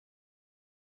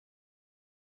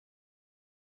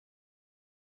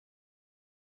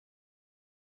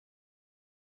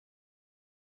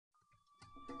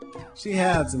She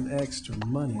had some extra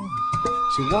money.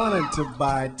 She wanted to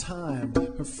buy time.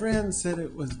 Her friends said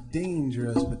it was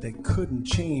dangerous, but they couldn't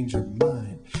change her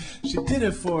mind. She did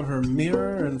it for her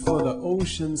mirror and for the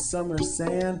ocean's summer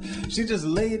sand. She just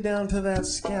laid down to that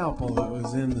scalpel that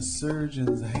was in the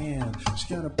surgeon's hand.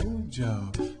 She got a boob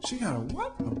job. She got a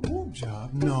what? A boob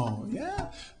job? No,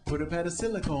 yeah. Put a pad of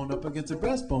silicone up against her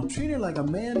breastbone. Treat her like a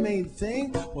man-made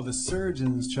thing. Well, the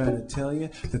surgeons try to tell you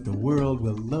that the world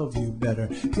will love you better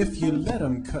if you let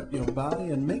them cut your body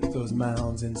and make those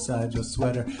mounds inside your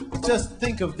sweater. Just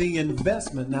think of the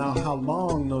investment now, how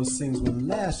long those things will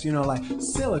last. You know, like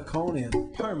silicone is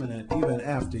permanent even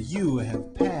after you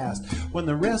have passed. When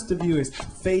the rest of you is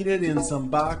faded in some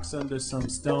box under some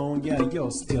stone, yeah,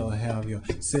 you'll still have your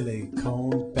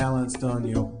silicone balanced on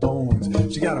your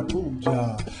bones. She got a boob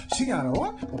job. She got a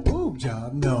what? A boob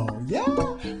job? No, yeah.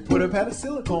 Put a pad of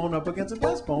silicone up against her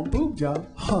breastbone. Boob job?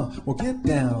 Huh. Well, get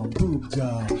down. Boob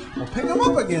job. Well, pick him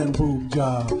up again. Boob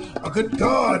job. Oh, good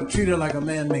God. Treat her like a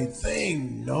man-made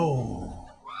thing. No.